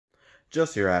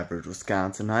Just your average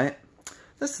Wisconsinite.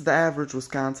 This is the average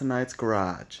Wisconsinite's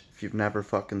garage. If you've never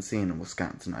fucking seen a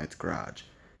Wisconsinite's garage.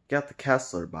 Got the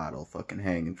Kessler bottle fucking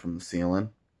hanging from the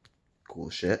ceiling. Cool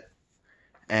shit.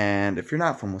 And if you're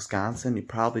not from Wisconsin, you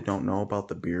probably don't know about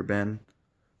the beer bin.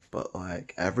 But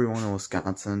like, everyone in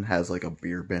Wisconsin has like a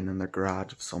beer bin in their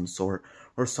garage of some sort.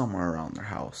 Or somewhere around their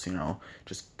house, you know.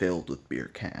 Just filled with beer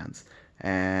cans.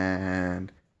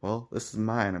 And well, this is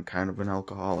mine. I'm kind of an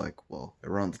alcoholic. Well, it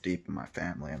runs deep in my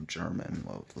family. I'm German.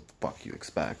 Well, what the fuck you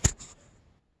expect?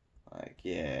 Like,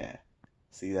 yeah.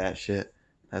 See that shit?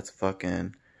 That's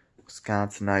fucking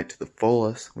Wisconsinite to the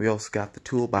fullest. We also got the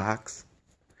toolbox.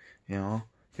 You know,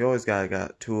 you always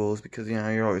got tools because, you know,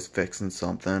 you're always fixing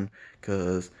something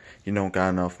because you don't got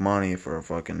enough money for a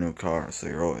fucking new car. So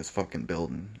you're always fucking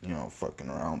building, you know, fucking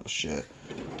around with shit.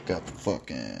 Got the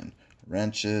fucking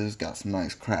wrenches, got some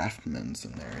nice Craftsmans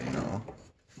in there, you know.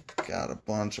 Got a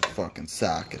bunch of fucking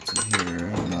sockets in here.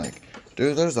 And like,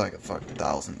 dude, there's like a fucking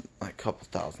couple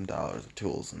 $1,000s of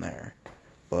tools in there.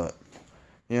 But,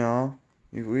 you know,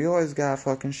 we always got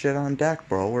fucking shit on deck,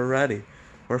 bro. We're ready.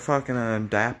 We're fucking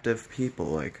adaptive people.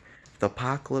 Like, if the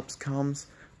apocalypse comes,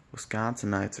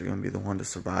 Wisconsinites are gonna be the one to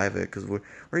survive it, because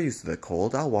we're used to the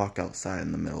cold. I'll walk outside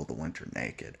in the middle of the winter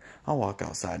naked. I'll walk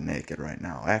outside naked right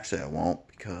now. Actually, I won't,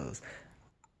 because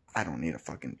I don't need a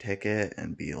fucking ticket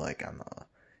and be like on the,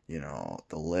 you know,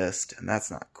 the list, and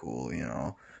that's not cool, you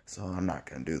know. So I'm not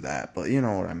gonna do that. But you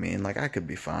know what I mean? Like, I could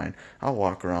be fine. I'll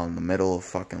walk around in the middle of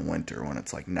fucking winter when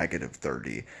it's like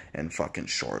 -30 in fucking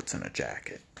shorts and a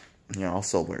jacket. You know, I'll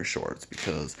still wear shorts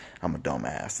because I'm a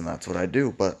dumbass and that's what I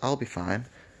do, but I'll be fine.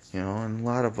 You know, and a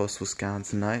lot of us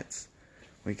Wisconsinites,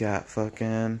 we got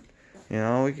fucking, you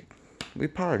know, we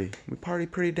party. We party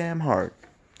pretty damn hard.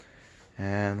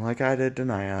 And like I did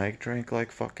tonight, I drank like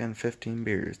fucking 15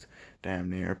 beers, damn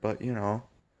near. But you know,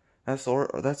 that's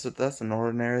an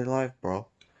ordinary life, bro.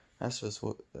 That's just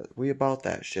what we about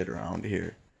that shit around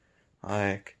here.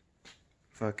 Like,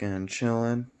 fucking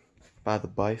chilling by the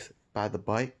bikes.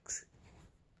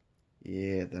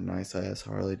 Yeah, the nice ass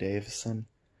Harley Davidson.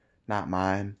 Not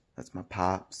mine. That's my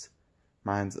pop's.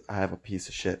 I have a piece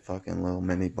of shit fucking little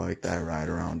mini bike that I ride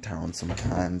around town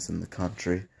sometimes in the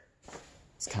country.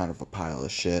 It's kind of a pile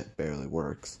of shit. Barely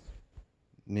works.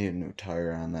 Need a new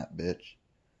tire on that bitch.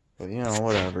 But you know,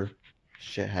 whatever.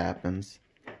 Shit happens.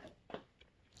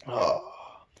 Oh.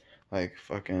 Like,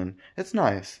 fucking, it's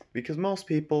nice. Because most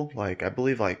people, like, I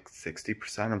believe like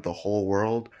 60% of the whole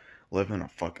world live in a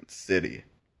fucking city.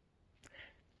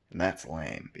 And that's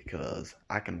lame, because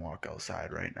I can walk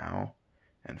outside right now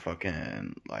and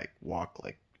fucking, like, walk,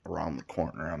 like, around the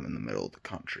corner. I'm in the middle of the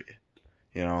country.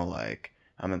 You know, like,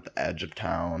 I'm at the edge of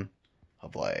town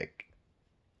of, like,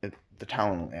 the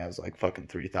town only has, like, fucking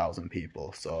 3,000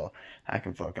 people. So I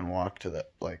can fucking walk to the,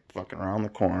 like, fucking around the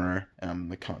corner, and I'm in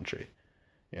the country.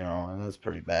 You know, and that's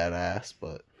pretty badass,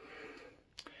 but,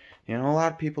 you know, a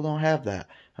lot of people don't have that.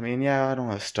 I mean, yeah, I don't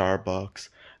have Starbucks.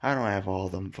 I don't have all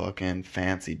them fucking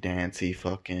fancy dancy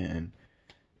fucking,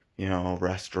 you know,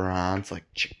 restaurants like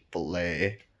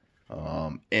Chick-fil-A,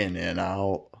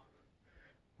 In-N-Out.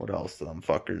 What else do them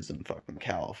fuckers in fucking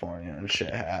California and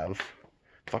shit have?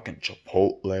 Fucking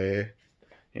Chipotle.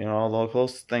 You know, the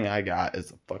closest thing I got is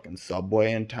a fucking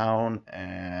Subway in town,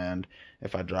 and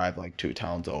if I drive like 2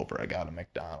 towns over, I got a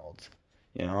McDonald's.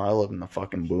 You know, I live in the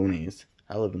fucking boonies.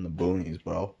 I live in the boonies,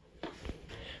 bro.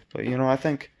 But, you know, I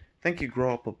think you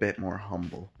grow up a bit more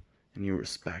humble, and you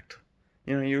respect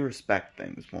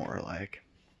things more. Like,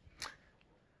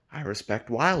 I respect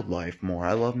wildlife more.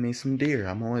 I love me some deer.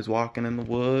 I'm always walking in the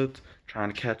woods,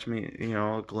 trying to catch me, you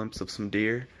know, a glimpse of some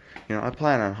deer. You know, I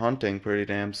plan on hunting pretty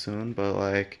damn soon, but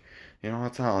like, you know,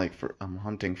 it's not like I'm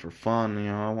hunting for fun.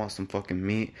 You know, I want some fucking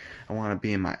meat. I want to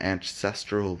be in my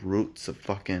ancestral roots of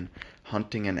fucking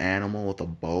hunting an animal with a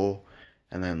bow,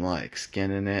 and then like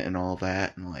skinning it and all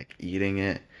that, and like eating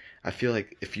it. I feel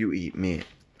like if you eat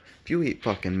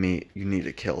fucking meat, you need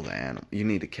to kill the animal. You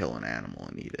need to kill an animal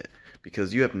and eat it.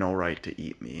 Because you have no right to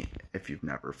eat meat if you've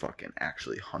never fucking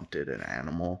actually hunted an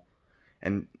animal.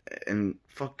 And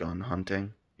fuck gun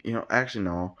hunting. You know, actually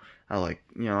no.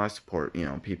 I support, you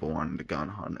know, people wanting to gun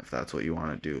hunt if that's what you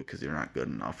want to do, because you're not good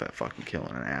enough at fucking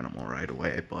killing an animal right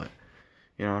away. But,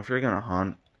 you know, if you're gonna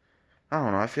hunt, I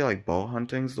don't know, I feel like bow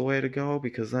hunting's the way to go,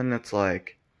 because then it's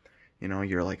like, you know,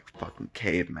 you're like a fucking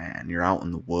caveman. You're out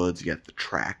in the woods, you have to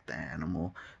track the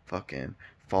animal, fucking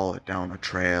follow it down a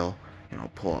trail, you know,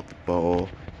 pull out the bow,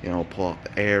 you know, pull out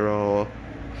the arrow,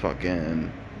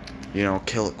 fucking You know,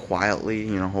 kill it quietly,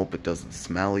 you know, hope it doesn't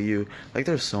smell you. Like,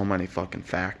 there's so many fucking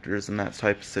factors in that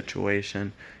type of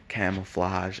situation.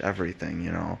 Camouflage, everything,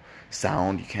 you know.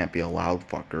 Sound, you can't be a loud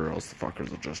fucker or else the fuckers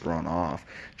will just run off.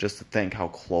 Just to think how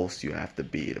close you have to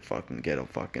be to fucking get a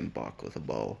fucking buck with a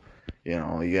bow. You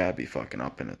know, you gotta be fucking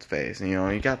up in its face. And, you know,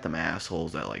 you got them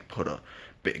assholes that, like, put a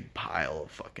big pile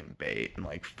of fucking bait and,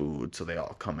 like, food so they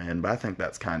all come in. But I think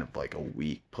that's kind of, like, a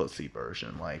weak pussy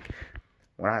version. Like,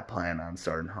 when I plan on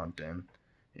starting hunting,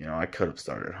 you know, I could have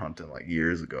started hunting like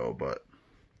years ago, but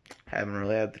haven't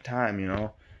really had the time, you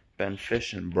know. Been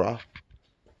fishing, bruh.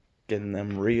 Getting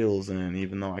them reels in,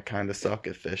 even though I kind of suck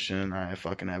at fishing. I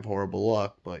fucking have horrible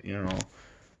luck, but, you know,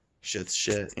 shit's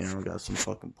shit, you know. Got some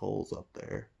fucking poles up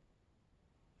there,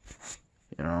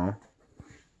 you know.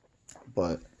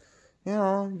 But, you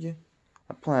know,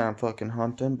 I plan on fucking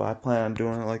hunting, but I plan on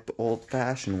doing it like the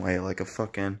old-fashioned way, like a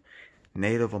fucking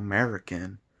Native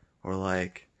American, or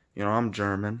like, you know, I'm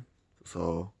German,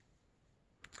 so,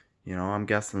 you know, I'm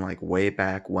guessing like way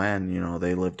back when, you know,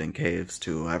 they lived in caves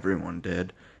too. Everyone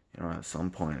did, you know, at some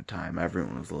point in time,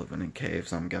 everyone was living in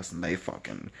caves. I'm guessing they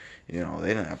fucking, you know, they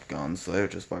didn't have guns, so they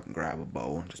would just fucking grab a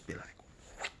bow and just be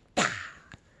like,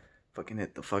 fucking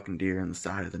hit the fucking deer in the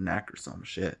side of the neck or some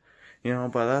shit. You know,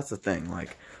 but that's the thing,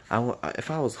 like,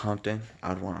 if I was hunting,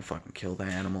 I'd want to fucking kill the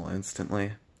animal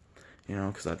instantly. You know,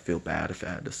 because I'd feel bad if it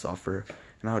had to suffer.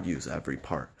 And I would use every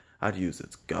part. I'd use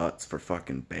its guts for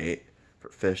fucking bait, for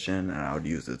fishing, and I would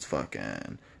use its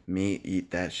fucking meat,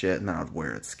 eat that shit, and then I'd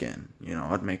wear its skin. You know,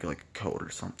 I'd make like a coat or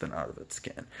something out of its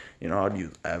skin. You know, I'd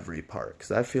use every part.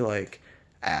 Because I feel like,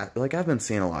 I've been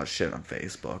seeing a lot of shit on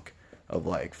Facebook of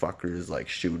like fuckers like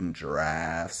shooting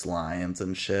giraffes, lions,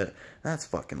 and shit. That's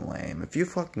fucking lame. If you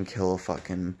fucking kill a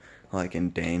fucking like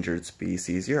endangered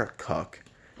species, you're a cuck.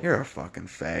 You're a fucking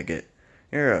faggot.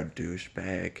 You're a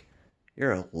douchebag.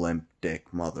 You're a limp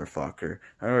dick motherfucker.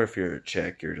 Or if you're a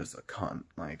chick, you're just a cunt.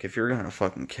 Like, if you're gonna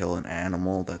fucking kill an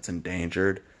animal that's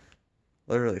endangered,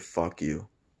 literally fuck you.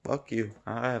 Fuck you.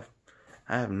 I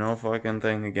have no fucking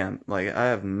thing again. Like, I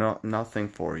have nothing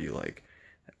for you, like,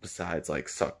 besides like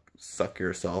suck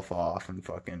yourself off and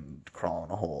fucking crawl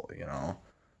in a hole, you know?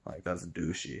 Like, that's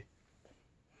douchey.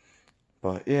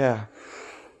 But yeah.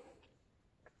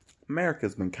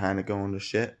 America's been kinda going to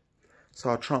shit.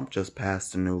 Saw Trump just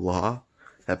passed a new law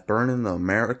that burning the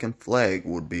American flag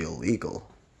would be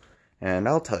illegal. And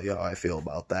I'll tell you how I feel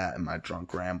about that in my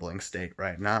drunk rambling state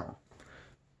right now.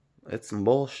 It's some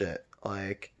bullshit.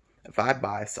 Like, if I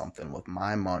buy something with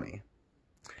my money,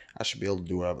 I should be able to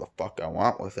do whatever the fuck I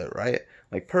want with it, right?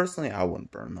 Like, personally, I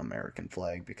wouldn't burn the American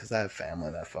flag because I have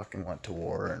family that fucking went to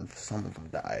war and some of them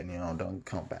died, you know, don't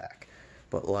come back.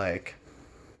 But, like,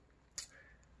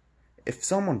 if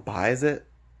someone buys it,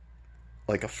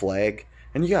 like a flag,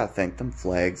 and you gotta think, them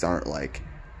flags aren't like,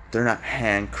 they're not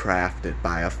handcrafted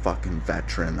by a fucking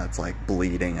veteran that's like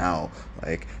bleeding out,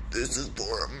 like, this is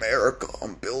for America,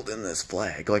 I'm building this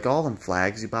flag. Like, all them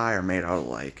flags you buy are made out of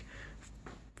like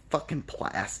fucking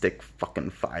plastic fucking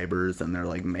fibers, and they're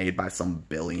like made by some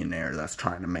billionaire that's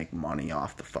trying to make money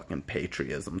off the fucking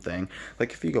patriotism thing.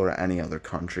 Like, if you go to any other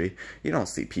country, you don't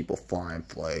see people flying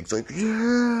flags like,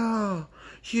 yeah,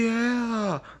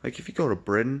 yeah. Like, if you go to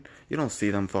Britain, you don't see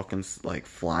them fucking like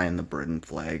flying the Britain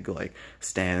flag, like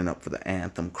standing up for the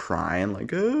anthem, crying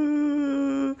like,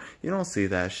 you don't see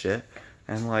that shit.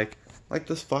 And like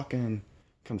this fucking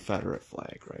Confederate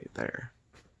flag right there,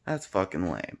 that's fucking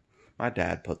lame. My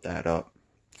dad put that up.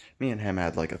 Me and him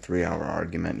had like a 3-hour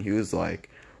argument. He was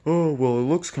like, oh, well, it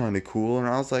looks kind of cool. And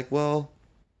I was like, well,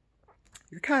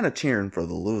 you're kind of cheering for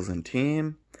the losing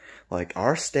team. Like,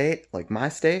 our state, like my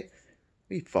state,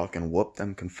 we fucking whooped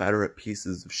them Confederate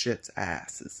pieces of shit's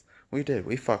asses. We did.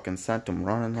 We fucking sent them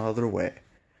running the other way.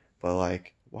 But,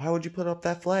 like, why would you put up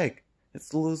that flag? It's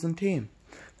the losing team.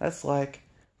 That's like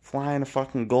flying a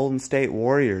fucking Golden State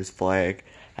Warriors flag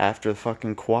after the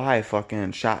fucking Kawhi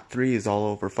fucking shot threes all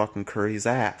over fucking Curry's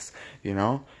ass, you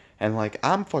know? And, like,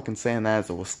 I'm fucking saying that as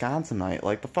a Wisconsinite.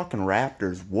 Like, the fucking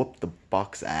Raptors whooped the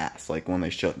Bucks' ass, like, when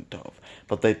they shouldn't have.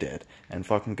 But they did. And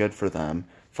fucking good for them.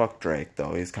 Fuck Drake,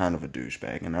 though. He's kind of a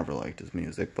douchebag. I never liked his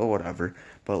music, but whatever.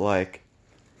 But, like,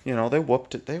 you know, they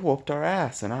whooped our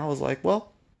ass. And I was like,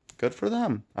 well, good for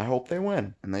them. I hope they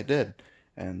win. And they did.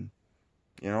 And,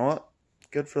 you know what?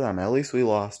 Good for them. At least we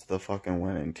lost to the fucking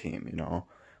winning team, you know?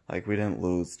 Like, we didn't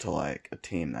lose to, like, a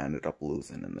team that ended up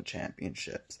losing in the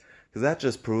championships. Because that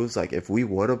just proves, like, if we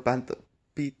would have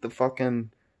beat the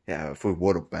fucking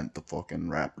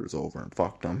Raptors over and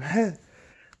fucked them.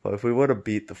 But if we would have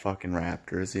beat the fucking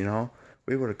Raptors, you know,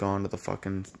 we would have gone to the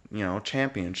fucking,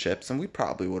 championships, and we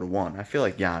probably would have won. I feel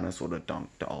like Giannis would have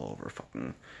dunked all over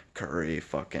fucking Curry,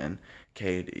 fucking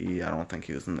KD. I don't think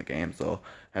he was in the games, though.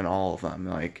 And all of them.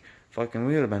 Like, fucking,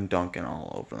 we would have been dunking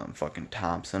all over them. Fucking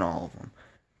Thompson, all of them.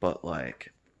 But,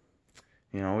 like,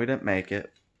 we didn't make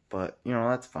it. But,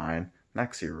 that's fine.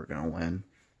 Next year we're gonna win.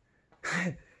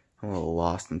 I'm a little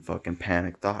lost in fucking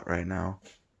panic thought right now.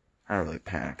 I don't really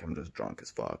panic, I'm just drunk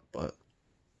as fuck, but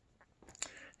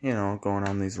going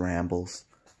on these rambles.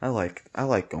 I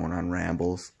like going on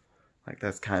rambles. Like,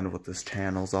 that's kind of what this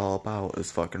channel's all about,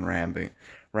 is fucking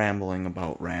rambling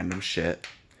about random shit.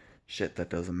 Shit that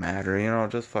doesn't matter,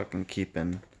 just fucking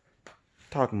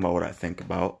talking about what I think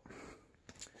about.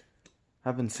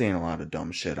 I've been seeing a lot of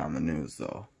dumb shit on the news,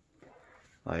 though.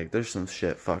 Like, there's some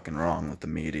shit fucking wrong with the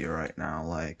media right now.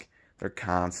 Like, they're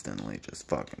constantly just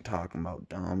fucking talking about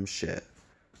dumb shit.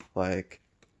 Like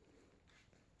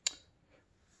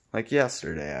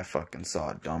yesterday, I fucking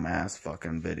saw a dumbass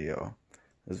fucking video.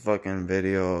 This fucking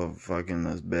video of fucking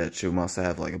this bitch who must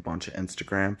have like a bunch of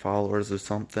Instagram followers or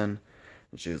something.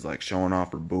 And she was like showing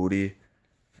off her booty.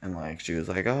 And like, she was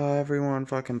like, oh, everyone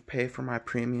fucking pay for my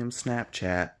premium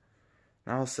Snapchat.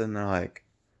 And I was sitting there like,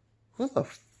 who the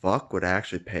fuck would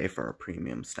actually pay for a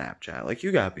premium Snapchat? Like,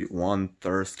 you gotta be one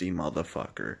thirsty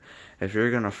motherfucker if you're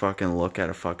gonna fucking look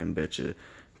at a fucking bitch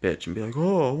and be like,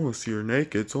 oh, I wanna see her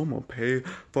naked, so I'm gonna pay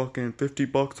fucking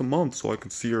 $50 a month so I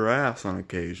can see her ass on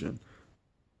occasion.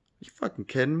 Are you fucking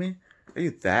kidding me? Are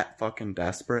you that fucking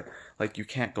desperate? Like, you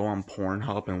can't go on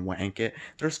Pornhub and wank it?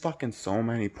 There's fucking so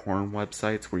many porn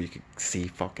websites where you can see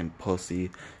fucking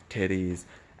pussy, titties,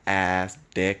 ass,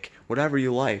 dick, whatever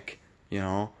you like,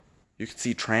 You can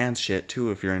see trans shit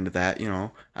too if you're into that,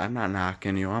 I'm not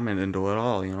knocking you, I'm into it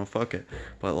all, fuck it.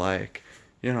 But like,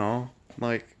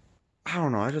 I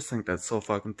don't know, I just think that's so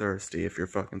fucking thirsty if you're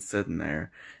fucking sitting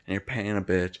there and you're paying a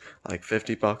bitch like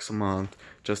 $50 a month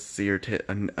just to see her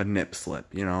a nip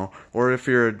slip, Or if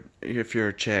you're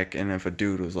a chick and if a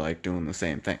dude was like doing the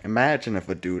same thing. Imagine if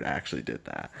a dude actually did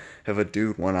that. If a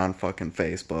dude went on fucking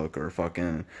Facebook or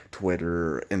fucking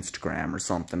Twitter or Instagram or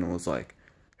something and was like,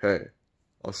 hey,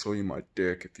 I'll show you my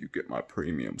dick if you get my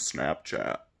premium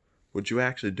Snapchat. Would you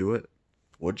actually do it?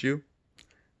 Would you?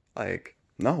 Like,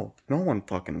 no one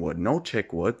fucking would. No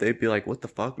chick would. They'd be like, what the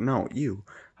fuck? No, you.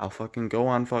 I'll fucking go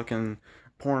on fucking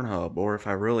Pornhub, or if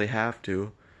I really have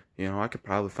to, I could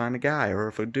probably find a guy, or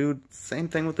if a dude, same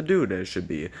thing with the dude, it should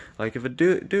be. Like, if a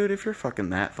dude, if you're fucking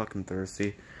that fucking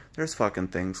thirsty, there's fucking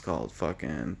things called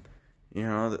fucking,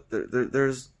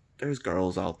 there's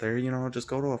girls out there, just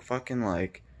go to a fucking,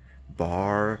 like,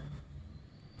 bar,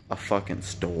 a fucking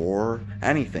store,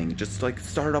 anything. Just like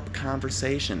start up a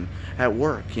conversation at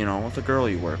work, with a girl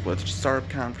you work with. Just start up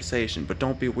a conversation, but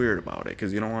don't be weird about it,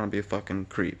 because you don't want to be a fucking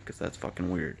creep, because that's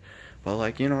fucking weird. But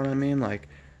like, you know what I mean? Like,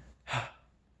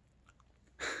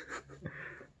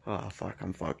 oh fuck,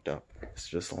 I'm fucked up. It's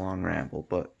just a long ramble,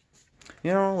 but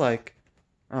like,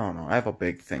 I don't know. I have a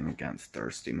big thing against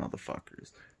thirsty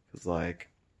motherfuckers, because like,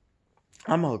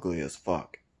 I'm ugly as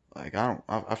fuck. Like, I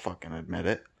fucking admit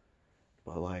it.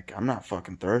 But, like, I'm not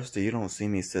fucking thirsty. You don't see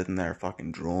me sitting there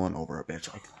fucking drooling over a bitch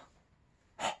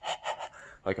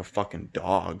like a fucking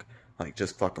dog. Like,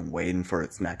 just fucking waiting for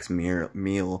its next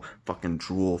meal. Fucking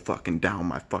drool fucking down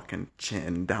my fucking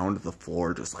chin, down to the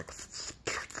floor, just like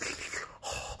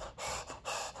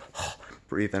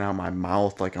breathing out my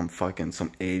mouth like I'm fucking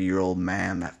some 80-year-old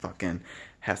man that fucking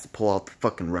has to pull out the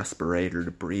fucking respirator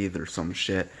to breathe or some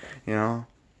shit,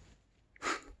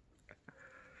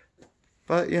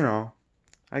 But,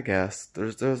 I guess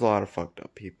there's a lot of fucked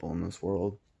up people in this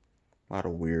world. A lot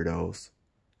of weirdos.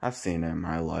 I've seen it in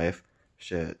my life.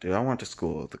 Shit, dude, I went to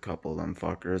school with a couple of them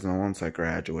fuckers, and once I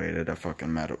graduated, I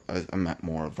met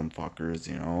more of them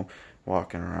fuckers,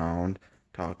 walking around,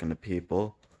 talking to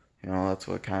people. That's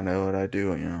what I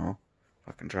do,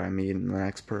 Fucking try meeting the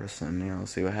next person,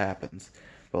 see what happens.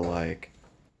 But like,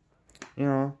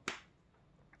 no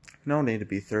need to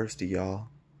be thirsty, y'all.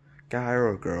 Guy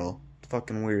or a girl. It's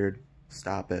fucking weird.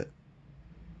 Stop it.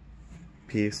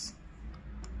 Peace.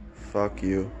 Fuck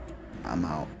you. I'm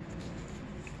out.